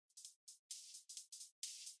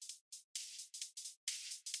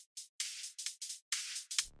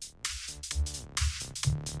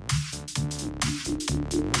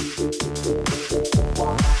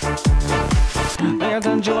They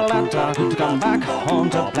sent you a letter to come back home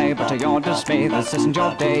to play, but to your dismay, this isn't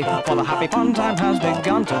your day, for the happy fun time has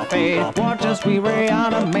begun to fade. Watch as we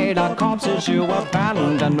reanimate our corpses you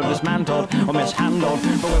abandoned or dismantled or mishandled,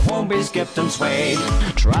 but we won't be skipped and swayed.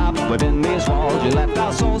 Trapped within these walls, you left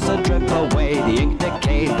our souls to drip away. The ink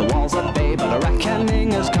decayed, the walls at bay, but a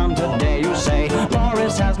reckoning has come today. You say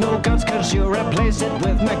Boris has no guts cause you replace it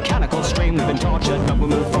with mechanical stream. We've been tortured but we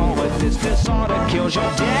move forward, this disorder kills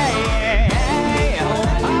your day.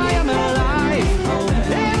 I am alive,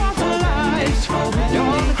 immortalized.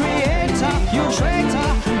 You're the creator, you traitor.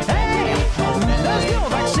 Hey, there's no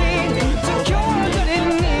vaccine to cure that in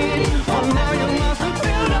need. Well, now you must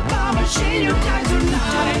build up a machine. You die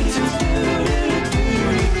tonight.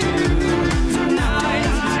 Tonight,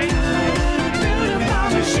 build up a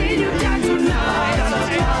machine. You die tonight.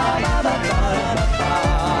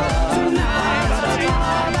 Tonight,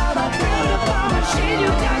 build up a machine. You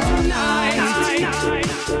die tonight.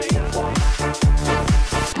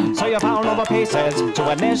 So you found all the pieces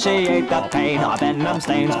to initiate the pain. Our venom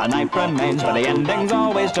stains, our knife remains, but the ending's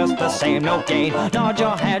always just the same, no gain. Nod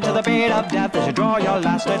your head to the beat of death as you draw your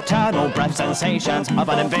last eternal breath. Sensations of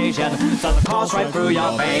an invasion start to course right through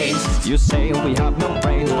your veins. You say we have no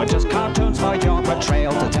brains, we're just cartoons for your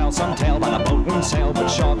portrayal, to tell some tale by the potent sail. But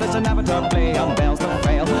sure, this inevitably unveils the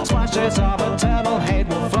fail. Splashes of eternal hate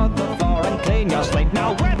will flood the floor and clean your slate.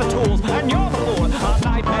 Now we're the tools and you're the fool. Our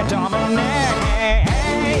nightmare dominates.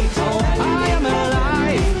 I am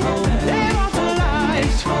alive,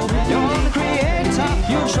 immortalized. You're the creator,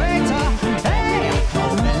 you traitor. Hey,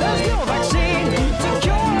 there's no vaccine to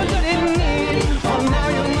cure that in need. Well, now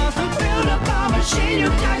you must build up a machine. You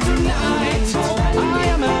die tonight. I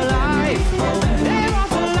am alive,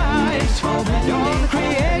 immortalized. You're the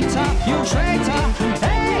creator, you traitor.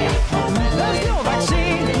 Hey, there's no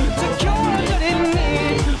vaccine to cure that in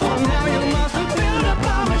need. Well, now you must build up a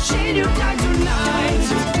machine. You die tonight.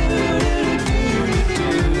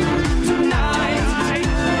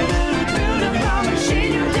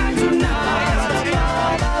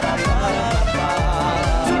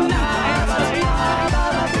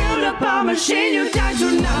 Machine, you die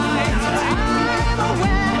tonight. I'm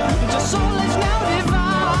aware, your soul is now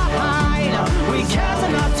divine. We cast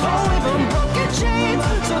in our toe, even broken chains.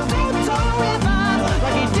 So don't toy with us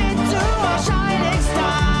like he did to our shining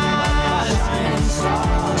stars.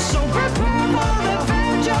 So prepare for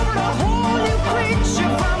revenge of a whole new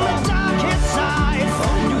creature from the darkest side.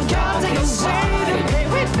 You gotta take away the pain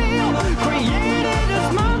we feel, created as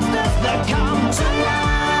monsters that come to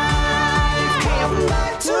life. Come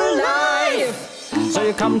back to life. So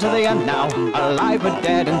you come to the end now, alive but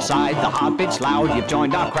dead inside. The heartbeat's loud, you've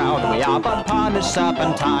joined our crowd. We are but punished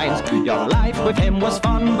serpentines. Your life with him was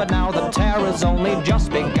fun, but now the terror's only just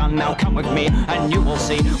begun. Now come with me and you will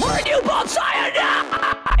see we're newborn science.